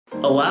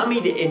Allow me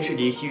to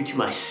introduce you to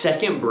my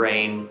second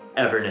brain,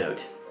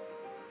 Evernote.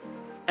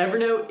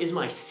 Evernote is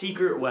my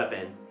secret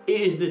weapon.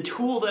 It is the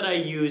tool that I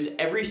use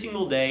every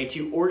single day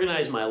to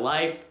organize my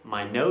life,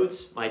 my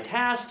notes, my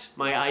tasks,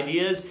 my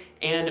ideas,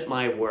 and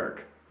my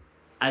work.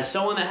 As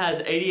someone that has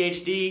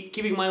ADHD,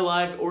 keeping my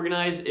life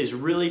organized is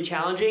really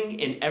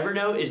challenging, and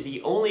Evernote is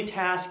the only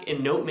task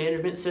and note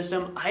management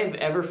system I've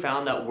ever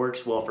found that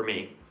works well for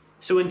me.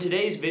 So in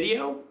today's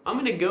video, I'm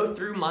gonna go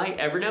through my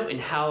Evernote and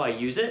how I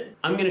use it.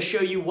 I'm gonna show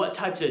you what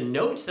types of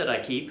notes that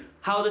I keep,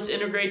 how this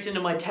integrates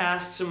into my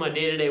tasks and my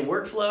day-to-day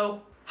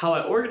workflow, how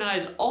I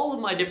organize all of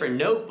my different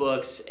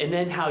notebooks, and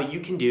then how you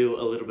can do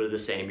a little bit of the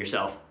same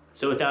yourself.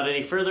 So without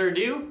any further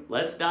ado,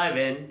 let's dive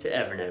into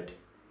Evernote.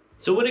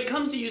 So when it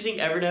comes to using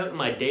Evernote in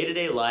my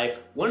day-to-day life,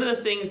 one of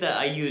the things that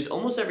I use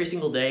almost every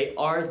single day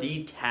are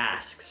the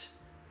tasks.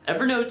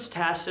 Evernote's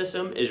task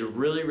system is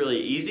really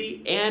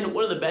easy, and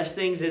one of the best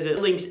things is it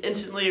links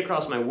instantly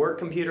across my work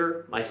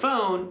computer, my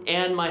phone,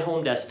 and my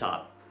home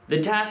desktop.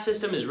 The task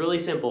system is really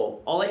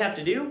simple. All I have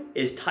to do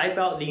is type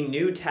out the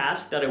new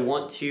task that I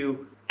want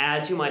to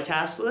add to my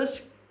task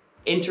list,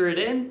 enter it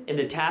in, and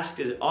the task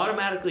is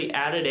automatically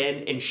added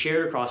in and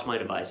shared across my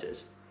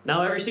devices.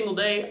 Now every single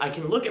day I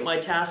can look at my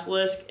task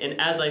list,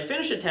 and as I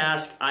finish a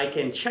task I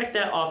can check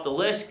that off the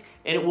list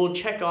and it will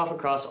check off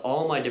across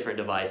all my different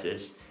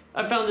devices.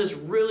 I found this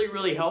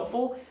really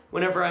helpful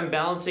whenever I'm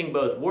balancing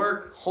both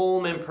work,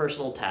 home, and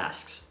personal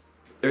tasks.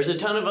 There's a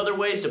ton of other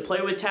ways to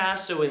play with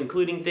tasks, so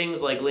including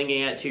things like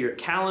linking it to your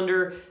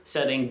calendar,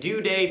 setting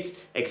due dates,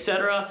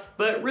 etc.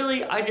 But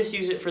really, I just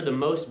use it for the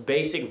most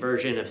basic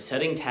version of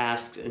setting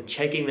tasks and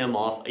checking them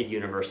off a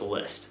universal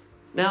list.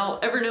 Now,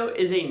 Evernote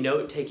is a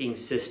note-taking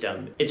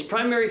system. Its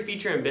primary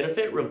feature and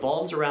benefit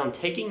revolves around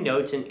taking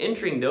notes and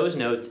entering those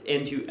notes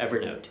into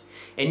Evernote.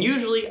 And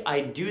usually,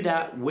 I do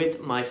that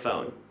with my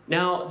phone.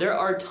 Now, there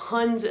are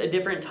tons of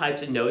different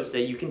types of notes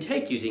that you can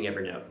take using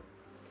Evernote.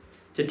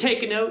 To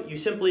take a note, you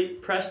simply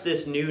press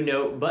this new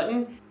note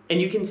button, and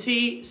you can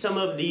see some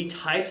of the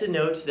types of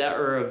notes that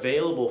are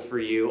available for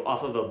you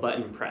off of a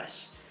button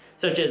press,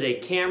 such as a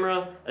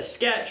camera, a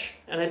sketch,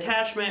 an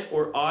attachment,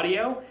 or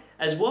audio,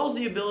 as well as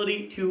the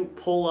ability to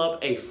pull up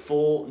a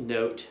full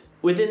note.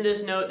 Within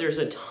this note, there's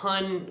a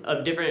ton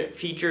of different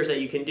features that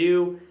you can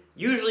do.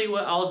 Usually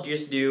what I'll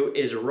just do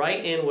is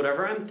write in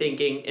whatever I'm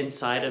thinking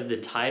inside of the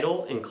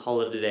title and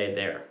call it a day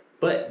there.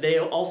 But they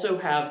also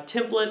have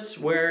templates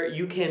where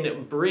you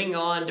can bring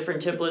on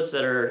different templates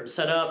that are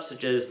set up,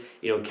 such as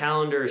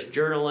calendars,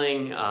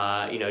 journaling,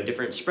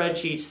 different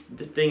spreadsheets,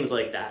 things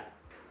like that.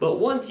 But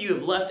once you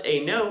have left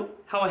a note,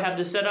 how I have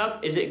this set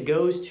up is it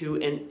goes to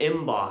an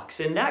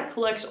inbox, and that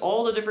collects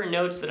all the different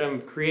notes that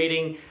I'm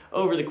creating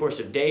over the course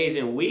of days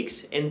and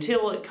weeks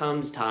until it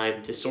comes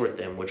time to sort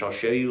them, which I'll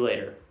show you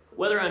later.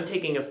 Whether I'm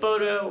taking a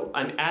photo,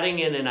 I'm adding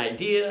in an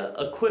idea,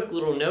 a quick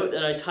little note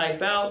that I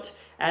type out,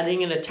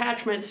 adding an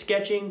attachment,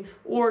 sketching,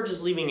 or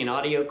just leaving an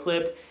audio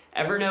clip,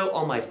 Evernote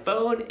on my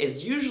phone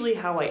is usually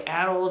how I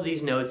add all of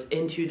these notes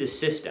into the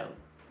system.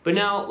 But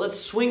now let's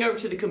swing over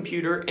to the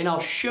computer and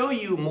I'll show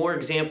you more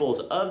examples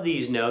of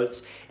these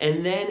notes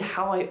and then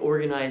how I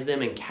organize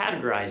them and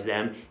categorize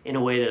them in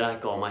a way that I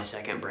call my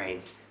second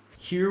brain.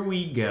 Here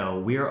we go.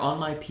 We are on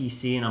my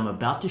PC and I'm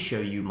about to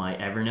show you my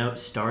Evernote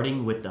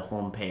starting with the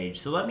home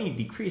page. So let me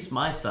decrease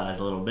my size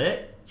a little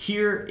bit.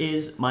 Here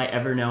is my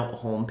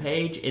Evernote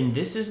homepage, and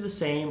this is the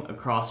same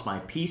across my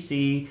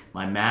PC,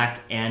 my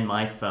Mac, and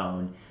my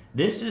phone.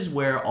 This is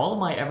where all of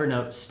my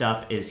Evernote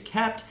stuff is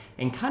kept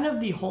and kind of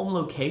the home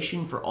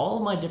location for all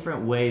of my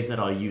different ways that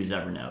I'll use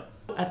Evernote.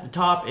 At the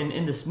top and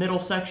in this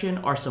middle section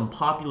are some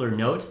popular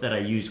notes that I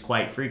use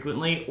quite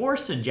frequently or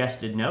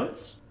suggested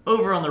notes.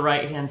 Over on the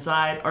right-hand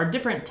side are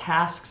different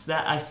tasks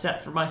that I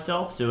set for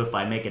myself. So if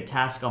I make a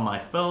task on my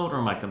phone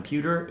or my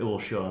computer, it will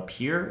show up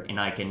here and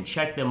I can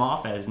check them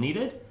off as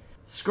needed.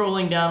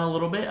 Scrolling down a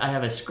little bit, I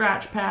have a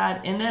scratch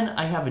pad, and then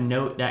I have a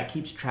note that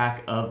keeps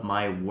track of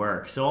my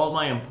work. So all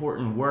my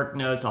important work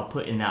notes I'll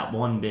put in that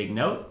one big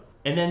note.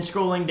 And then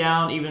scrolling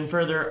down even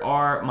further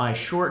are my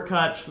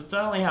shortcuts, which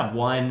I only have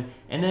one,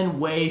 and then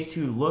ways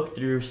to look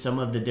through some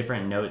of the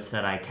different notes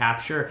that I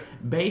capture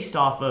based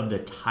off of the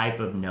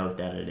type of note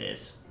that it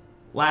is.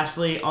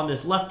 Lastly, on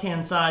this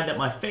left-hand side that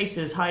my face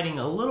is hiding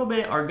a little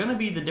bit are gonna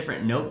be the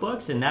different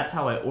notebooks, and that's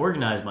how I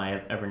organize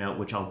my Evernote,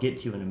 which I'll get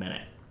to in a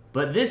minute.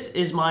 But this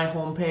is my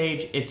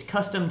homepage. It's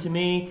custom to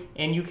me,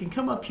 and you can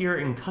come up here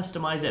and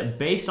customize it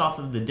based off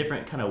of the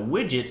different kind of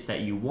widgets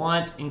that you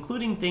want,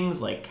 including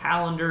things like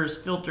calendars,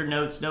 filter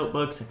notes,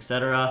 notebooks,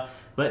 etc.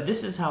 But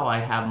this is how I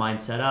have mine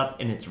set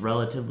up, and it's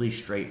relatively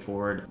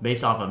straightforward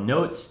based off of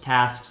notes,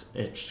 tasks,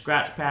 a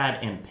scratch pad,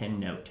 and pin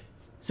note.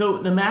 So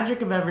the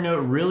magic of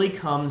Evernote really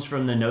comes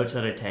from the notes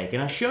that I take,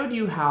 and I showed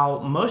you how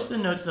most of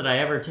the notes that I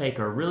ever take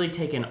are really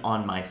taken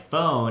on my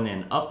phone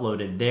and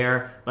uploaded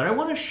there, but I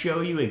want to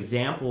show you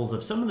examples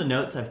of some of the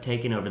notes I've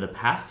taken over the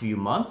past few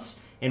months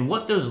and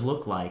what those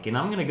look like, and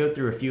I'm going to go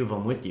through a few of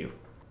them with you.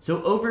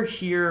 So over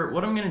here,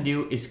 what I'm going to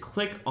do is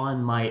click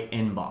on my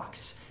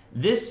inbox.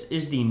 This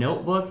is the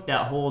notebook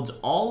that holds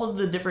all of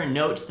the different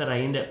notes that I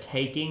end up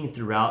taking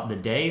throughout the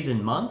days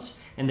and months,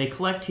 and they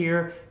collect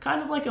here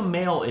kind of like a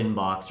mail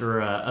inbox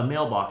or a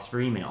mailbox for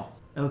email.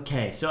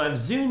 Okay, so I've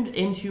zoomed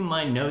into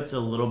my notes a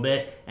little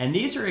bit, and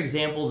these are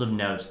examples of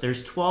notes.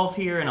 There's 12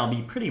 here, and I'll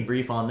be pretty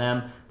brief on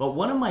them, but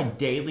one of my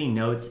daily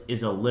notes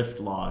is a lift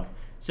log.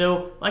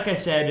 So, like I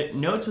said,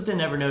 notes within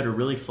Evernote are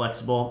really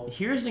flexible.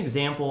 Here's an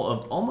example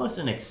of almost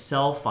an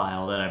Excel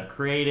file that I've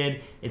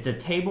created. It's a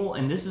table,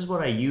 and this is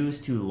what I use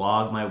to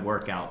log my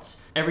workouts.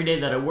 Every day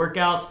that I work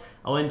out,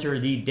 I'll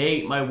enter the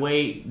date, my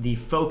weight, the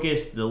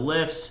focus, the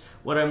lifts,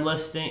 what I'm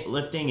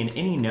lifting, and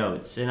any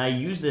notes. And I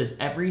use this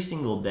every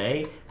single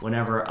day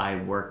whenever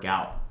I work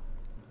out.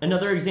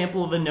 Another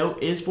example of a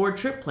note is for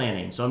trip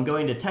planning. So I'm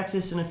going to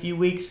Texas in a few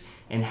weeks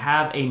and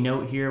have a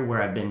note here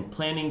where I've been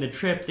planning the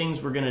trip,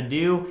 things we're gonna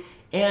do.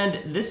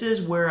 And this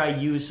is where I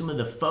use some of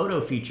the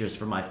photo features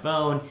for my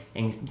phone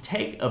and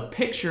take a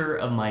picture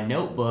of my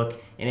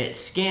notebook, and it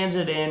scans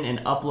it in and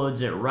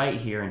uploads it right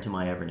here into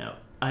my Evernote.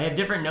 I have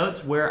different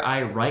notes where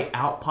I write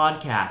out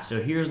podcasts.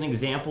 So here's an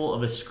example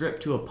of a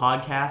script to a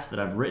podcast that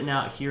I've written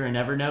out here in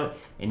Evernote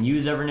and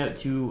use Evernote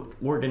to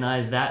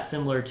organize that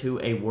similar to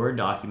a Word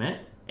document.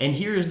 And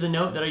here's the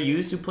note that I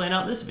use to plan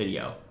out this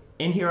video.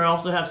 In here I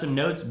also have some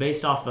notes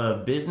based off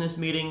of business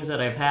meetings that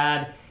I've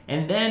had.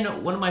 And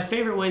then one of my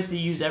favorite ways to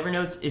use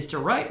Evernote is to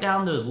write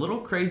down those little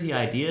crazy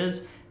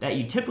ideas that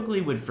you typically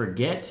would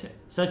forget,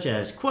 such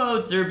as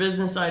quotes or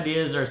business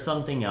ideas or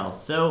something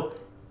else. So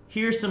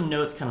here's some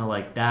notes kind of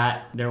like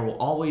that. There will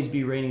always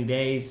be rainy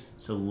days,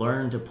 so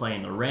learn to play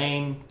in the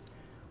rain.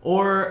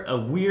 Or a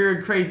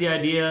weird, crazy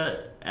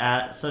idea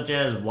such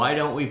as why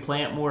don't we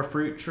plant more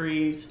fruit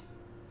trees?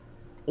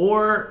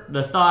 Or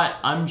the thought,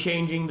 I'm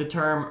changing the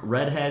term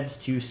redheads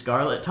to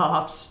scarlet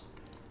tops.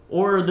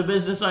 Or the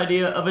business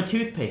idea of a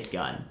toothpaste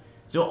gun.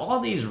 So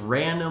all these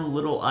random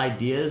little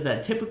ideas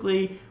that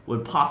typically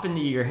would pop into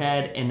your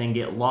head and then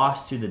get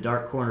lost to the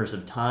dark corners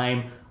of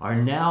time are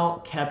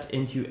now kept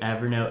into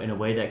Evernote in a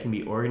way that can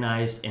be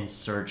organized and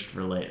searched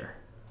for later.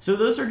 So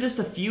those are just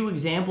a few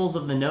examples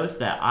of the notes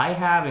that I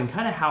have and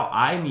kind of how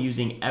I'm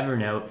using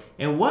Evernote.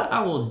 And what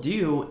I will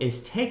do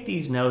is take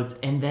these notes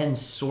and then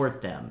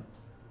sort them.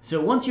 So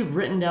once you've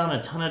written down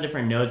a ton of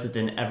different notes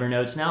within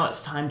Evernote, now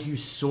it's time to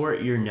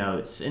sort your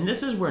notes. And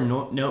this is where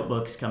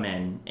notebooks come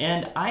in.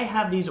 And I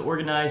have these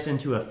organized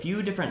into a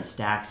few different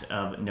stacks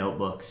of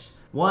notebooks.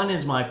 One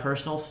is my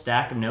personal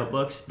stack of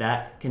notebooks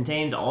that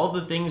contains all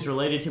the things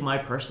related to my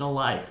personal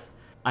life.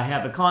 I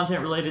have a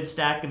content-related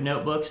stack of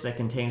notebooks that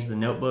contains the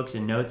notebooks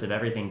and notes of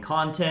everything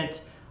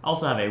content. I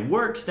also have a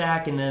work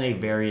stack and then a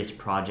various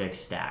project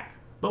stack.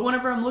 But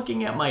whenever I'm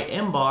looking at my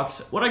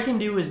inbox, what I can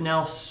do is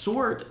now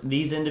sort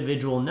these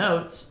individual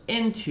notes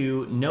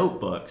into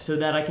notebooks so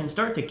that I can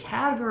start to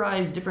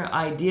categorize different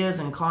ideas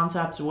and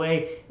concepts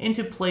away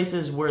into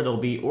places where they'll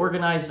be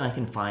organized and I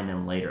can find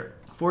them later.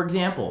 For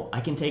example,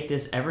 I can take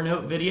this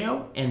Evernote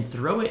video and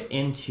throw it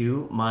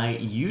into my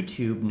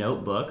YouTube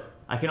notebook.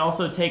 I can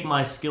also take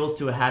my Skills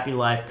to a Happy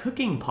Life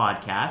cooking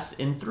podcast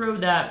and throw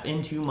that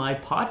into my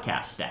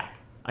podcast stack.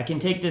 I can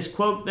take this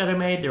quote that I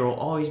made, there will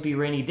always be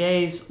rainy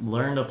days,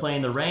 learn to play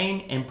in the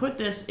rain, and put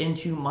this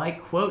into my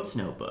quotes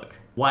notebook.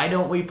 Why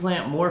don't we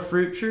plant more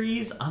fruit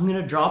trees? I'm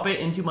gonna drop it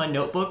into my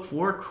notebook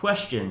for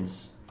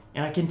questions.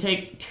 And I can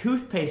take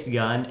toothpaste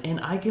gun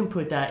and I can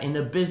put that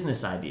into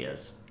business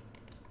ideas.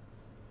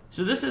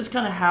 So this is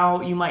kind of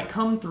how you might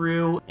come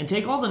through and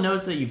take all the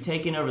notes that you've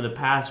taken over the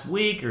past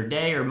week or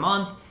day or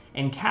month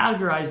and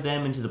categorize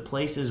them into the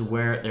places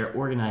where they're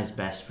organized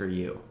best for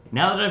you.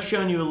 Now that I've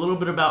shown you a little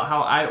bit about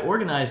how I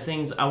organize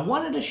things, I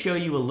wanted to show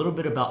you a little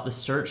bit about the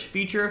search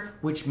feature,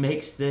 which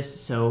makes this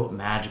so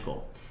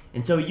magical.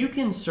 And so you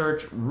can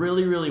search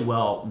really, really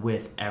well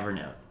with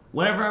Evernote.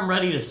 Whenever I'm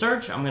ready to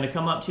search, I'm gonna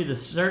come up to the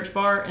search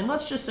bar, and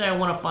let's just say I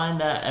wanna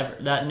find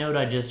that note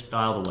I just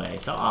filed away.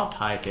 So I'll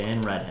type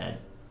in redhead.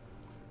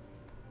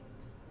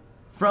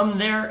 From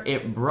there,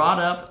 it brought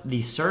up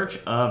the search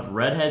of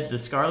redheads to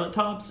scarlet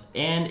tops,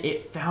 and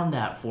it found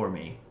that for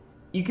me.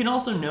 You can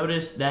also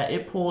notice that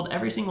it pulled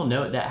every single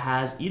note that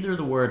has either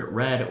the word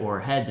red or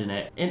heads in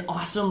it. An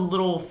awesome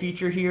little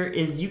feature here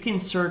is you can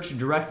search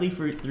directly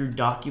through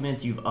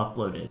documents you've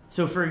uploaded.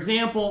 So for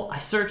example, I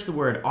searched the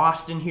word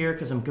Austin here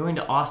because I'm going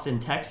to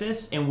Austin,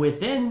 Texas, and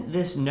within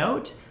this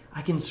note,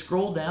 I can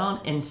scroll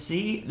down and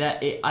see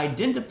that it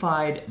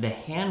identified the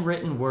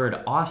handwritten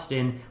word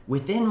Austin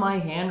within my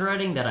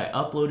handwriting that I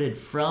uploaded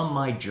from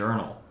my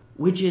journal,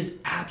 which is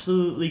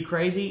absolutely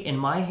crazy, and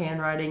my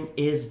handwriting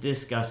is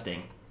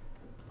disgusting.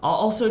 I'll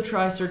also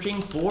try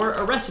searching for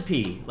a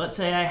recipe. Let's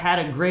say I had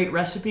a great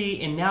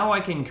recipe and now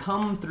I can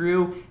come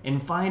through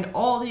and find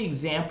all the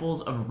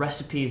examples of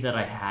recipes that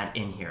I had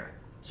in here.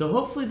 So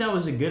hopefully that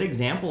was a good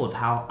example of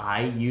how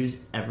I use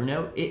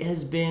Evernote. It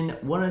has been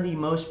one of the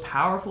most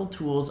powerful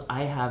tools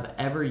I have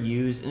ever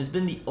used, and has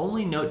been the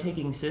only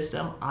note-taking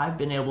system I've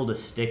been able to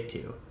stick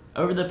to.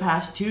 Over the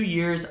past 2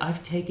 years,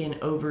 I've taken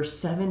over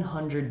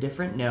 700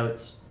 different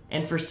notes,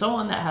 And for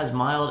someone that has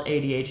mild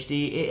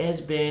ADHD, it has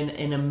been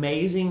an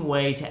amazing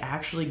way to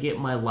actually get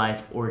my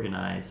life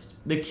organized.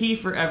 The key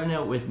for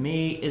Evernote with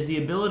me is the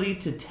ability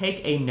to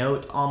take a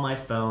note on my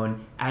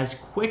phone as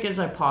quick as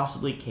I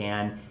possibly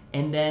can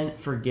and then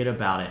forget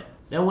about it.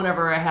 Then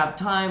whenever I have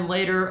time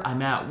later,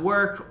 I'm at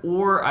work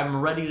or I'm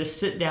ready to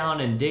sit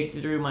down and dig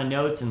through my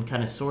notes and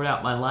kind of sort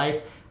out my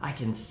life, I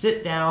can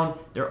sit down,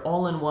 they're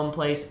all in one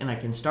place, and I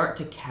can start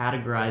to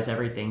categorize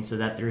everything so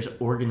that there's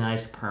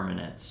organized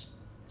permanence.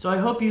 So I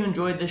hope you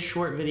enjoyed this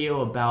short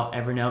video about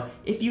Evernote.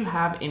 If you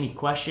have any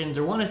questions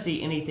or want to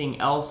see anything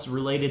else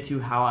related to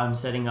how I'm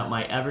setting up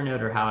my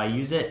Evernote or how I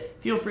use it,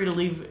 feel free to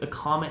leave a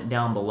comment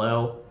down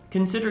below.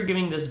 Consider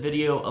giving this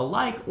video a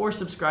like or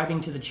subscribing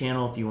to the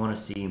channel if you want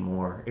to see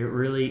more. It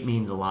really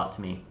means a lot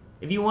to me.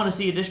 If you want to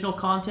see additional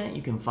content,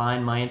 you can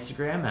find my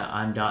Instagram at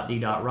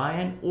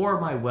im.the.ryan or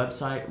my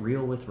website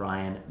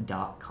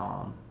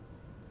realwithryan.com.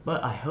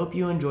 But I hope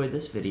you enjoyed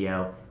this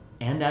video.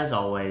 And as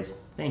always,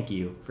 thank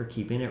you for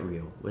keeping it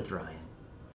real with Ryan.